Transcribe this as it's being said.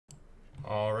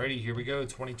Alrighty, here we go.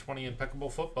 2020 Impeccable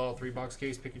Football, 3-box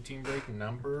case, pick your team break,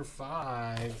 number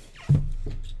 5.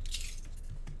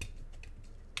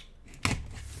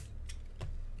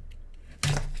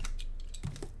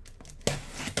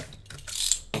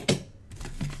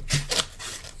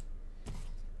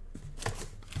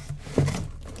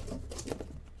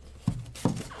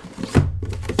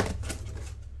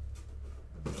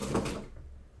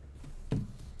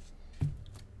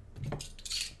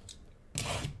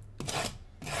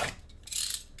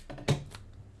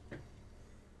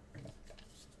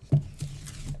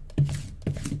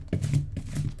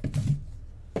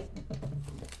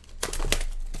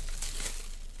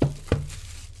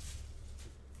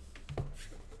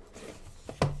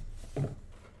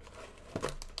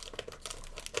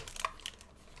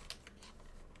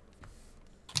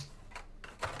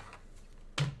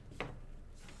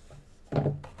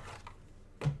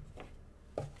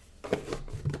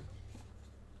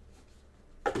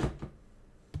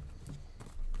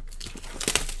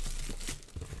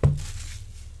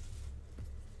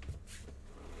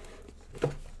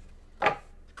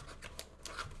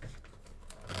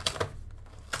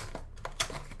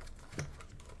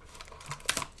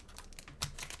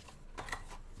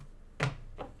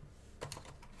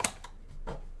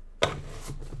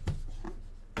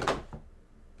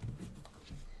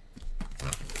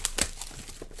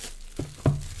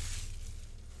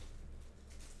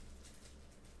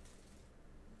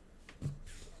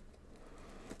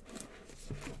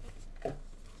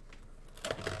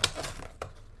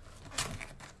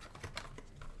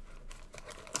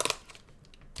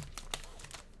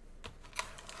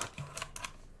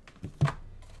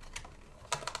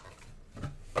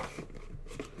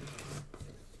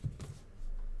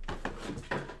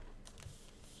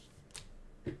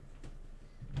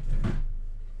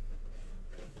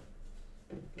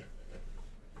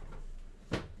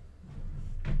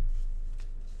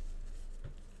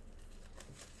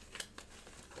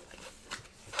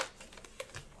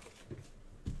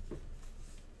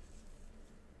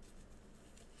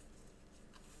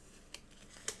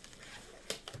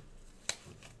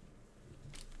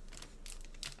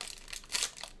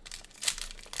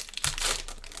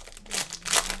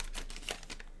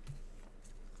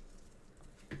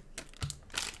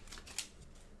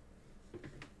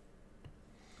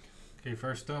 Okay,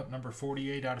 first up, number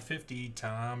 48 out of 50,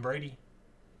 Tom Brady.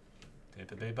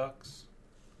 Tampa Bay Bucks.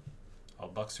 All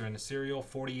Bucks are in the serial.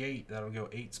 48, that'll go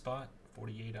 8 spot.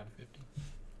 48 out of 50.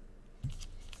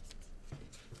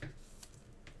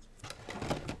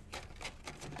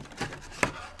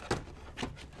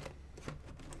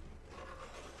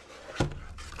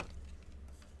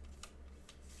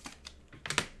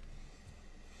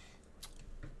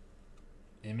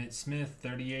 Emmitt Smith,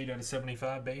 38 out of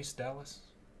 75 base, Dallas.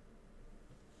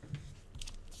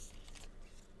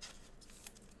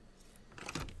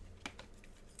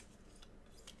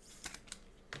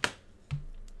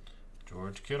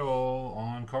 George Kittle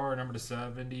on card number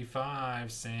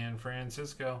 75, San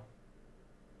Francisco.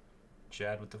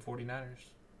 Chad with the 49ers.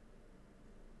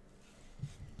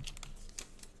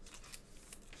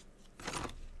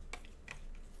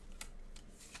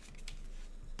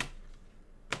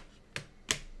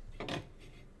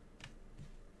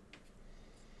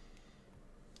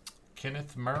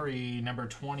 Kenneth Murray, number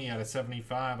 20 out of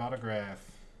 75,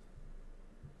 autograph.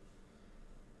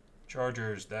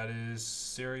 Chargers, that is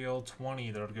serial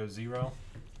 20. That'll go 0.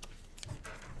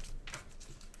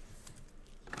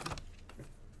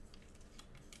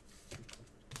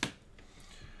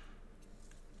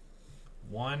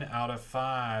 One out of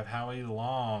 5, Howie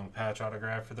Long, patch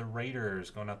autograph for the Raiders,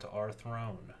 going out to our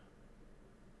throne.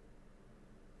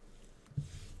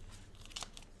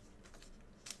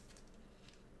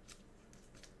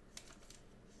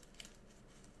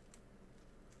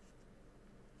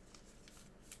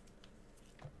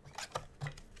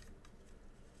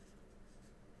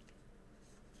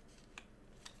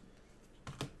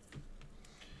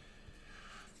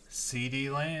 CD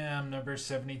Lamb, number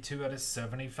 72 out of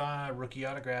 75, rookie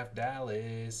autograph,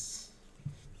 Dallas.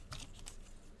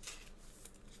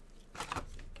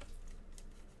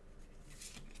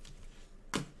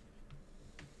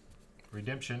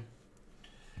 Redemption.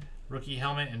 Rookie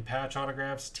helmet and patch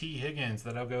autographs, T. Higgins,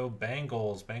 that'll go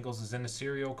Bengals. Bengals is in the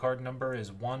serial, card number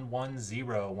is 110,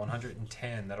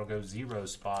 110, that'll go 0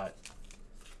 spot.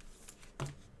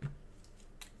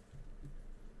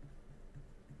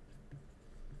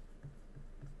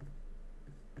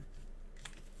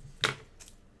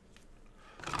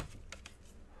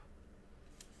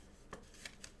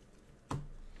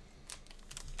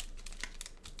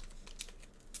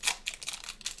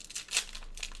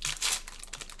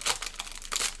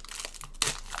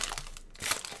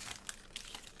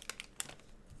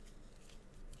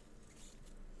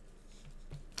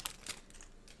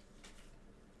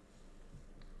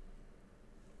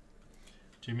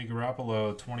 Jimmy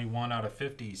Garoppolo, 21 out of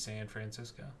 50, San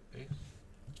Francisco. Base.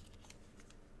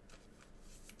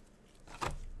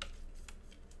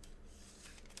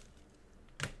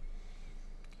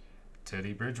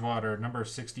 Teddy Bridgewater, number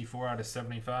 64 out of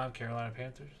 75, Carolina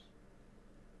Panthers.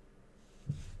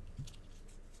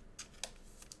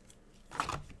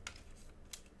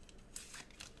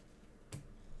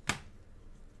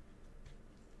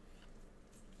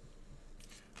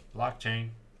 Blockchain.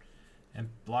 And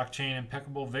blockchain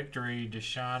impeccable victory,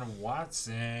 Deshaun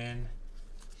Watson,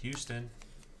 Houston.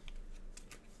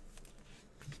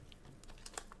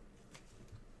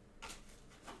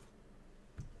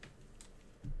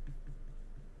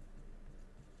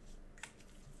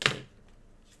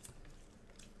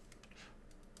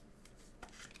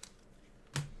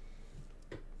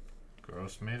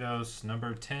 Gross Matos,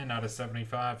 number 10 out of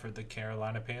 75 for the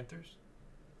Carolina Panthers.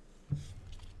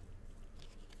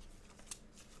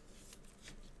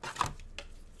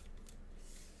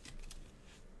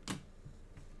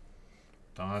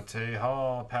 Dante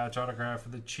Hall, patch autograph for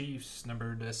the Chiefs,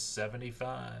 number to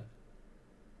 75.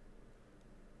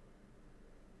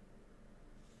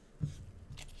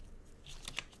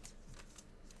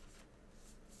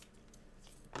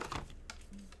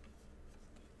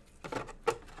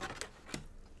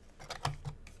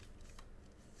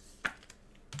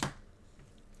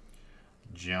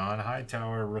 John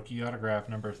Hightower, rookie autograph,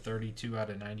 number 32 out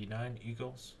of 99,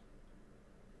 Eagles.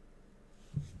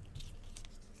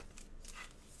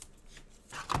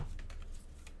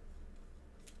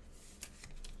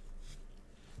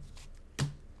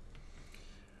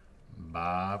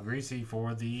 Bob Greasy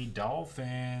for the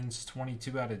Dolphins,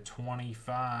 22 out of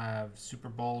 25, Super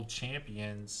Bowl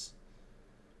champions.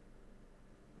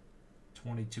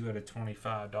 22 out of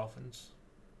 25, Dolphins.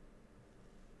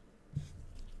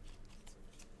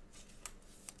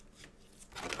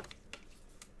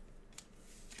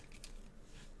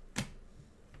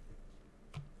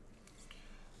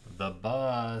 The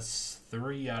Bus,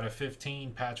 3 out of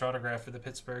 15, patch autograph for the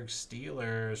Pittsburgh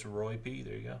Steelers, Roy P.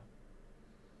 There you go.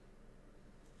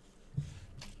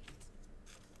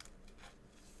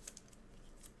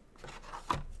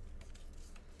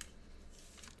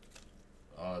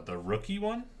 The rookie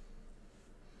one?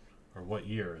 Or what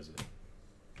year is it?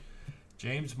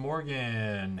 James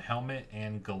Morgan, helmet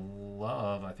and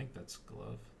glove. I think that's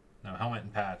glove. No, helmet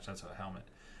and patch. That's a helmet.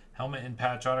 Helmet and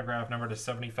patch autograph, number to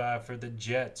 75 for the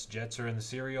Jets. Jets are in the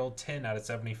serial, 10 out of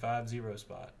 75, 0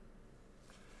 spot.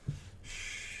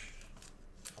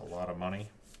 A lot of money.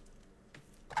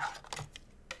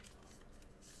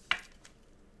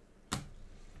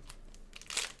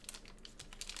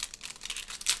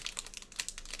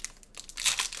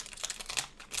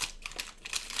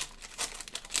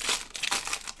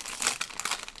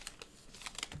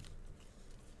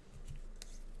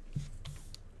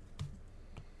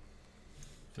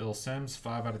 Phil Simms,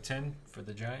 5 out of 10 for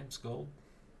the Giants, gold.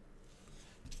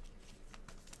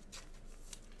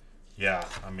 Yeah,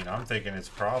 I mean, I'm thinking it's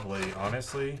probably,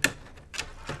 honestly,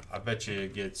 I bet you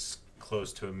it gets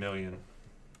close to $1 million.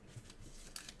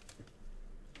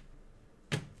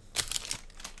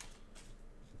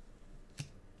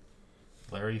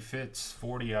 Larry Fitz,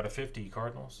 40 out of 50,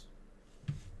 Cardinals.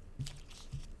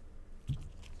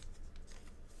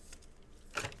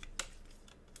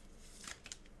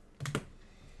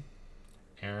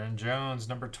 Aaron Jones,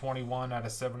 number 21 out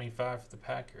of 75 for the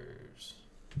Packers.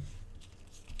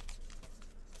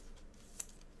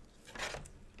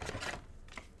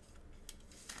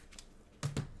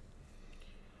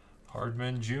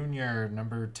 Hardman Jr.,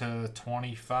 number to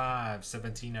 25,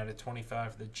 17 out of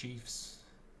 25 for the Chiefs.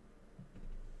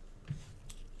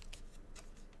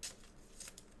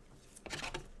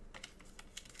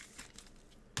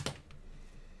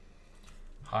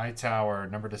 Hightower,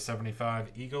 number to 75,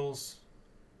 Eagles.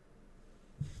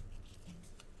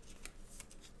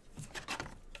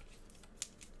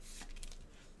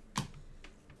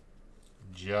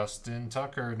 Justin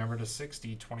Tucker, number to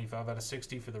 60, 25 out of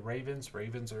 60 for the Ravens.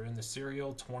 Ravens are in the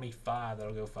serial, 25.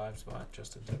 That'll go 5 spot.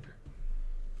 Justin Tucker.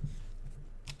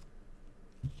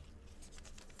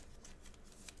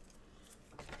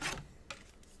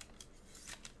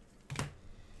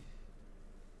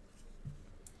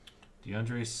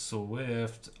 DeAndre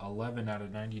Swift, 11 out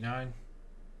of 99,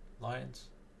 Lions.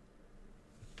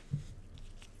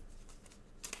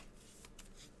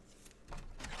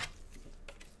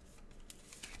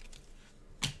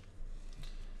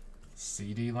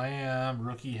 CeeDee Lamb,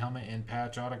 rookie helmet and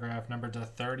patch autograph, number to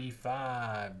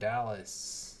 35,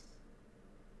 Dallas.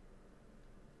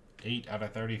 8 out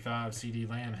of 35, CeeDee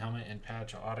Lamb, helmet and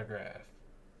patch autograph.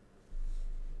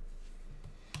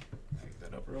 Make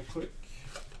that up real quick.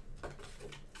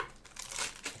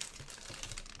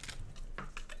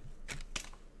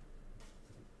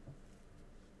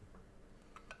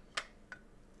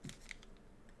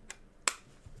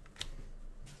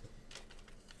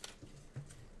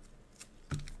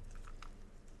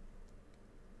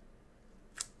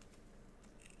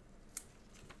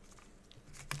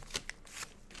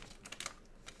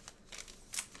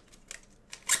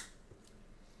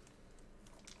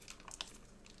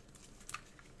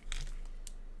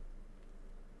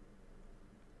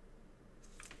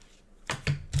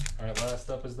 All right, last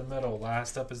up is the middle.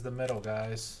 Last up is the middle,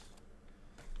 guys.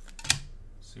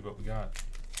 See what we got.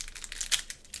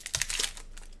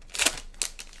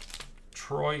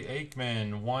 Troy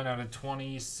Aikman,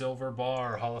 1/20 silver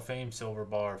bar, Hall of Fame silver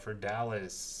bar for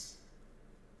Dallas.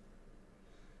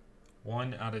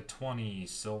 1/20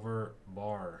 silver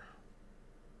bar.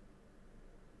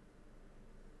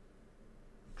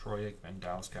 Troy Aikman,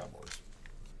 Dallas Cowboys.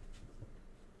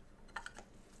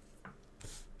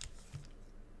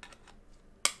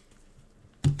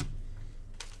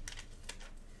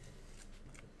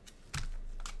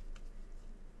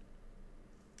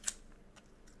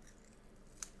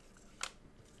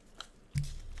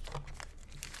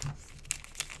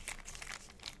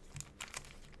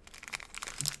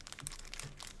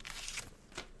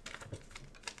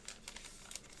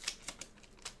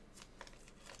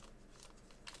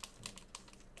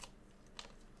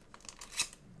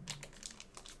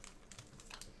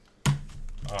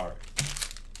 All right.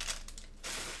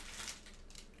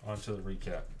 On to the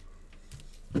recap.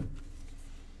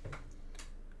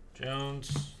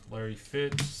 Jones, Larry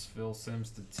Fitz, Phil Simms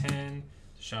to 10,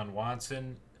 Deshaun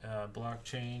Watson,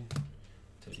 blockchain,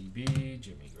 Teddy B,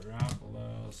 Jimmy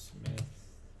Garoppolo, Smith,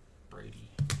 Brady.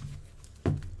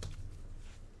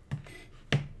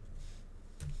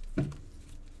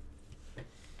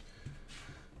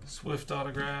 Swift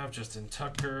autograph, Justin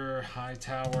Tucker,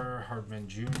 Hightower, Hardman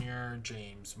Jr.,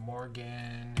 James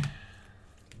Morgan,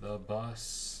 The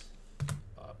Bus,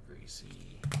 Bob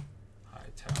Greasy,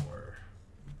 Hightower,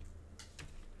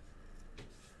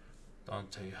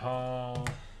 Dante Hall,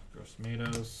 Gross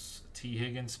Matos, T.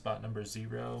 Higgins, spot number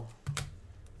 0,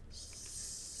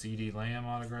 CD Lamb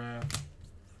autograph,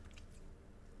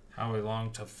 Howie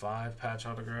Long to 5 patch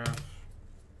autograph,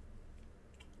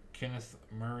 Kenneth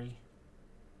Murray,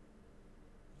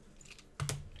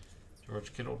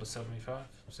 George Kittle to 75,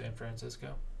 San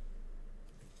Francisco.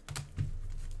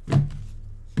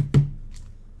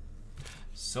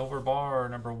 Silver bar,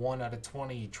 number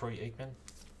 1/20, Troy Aikman.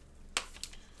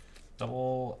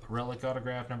 Double relic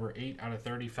autograph, number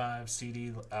 8/35,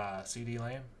 CD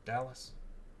Lamb, Dallas.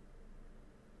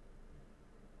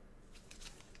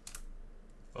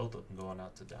 Both of them going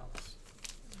out to Dallas.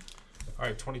 All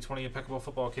right, 2020 Impeccable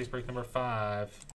Football case break number 5.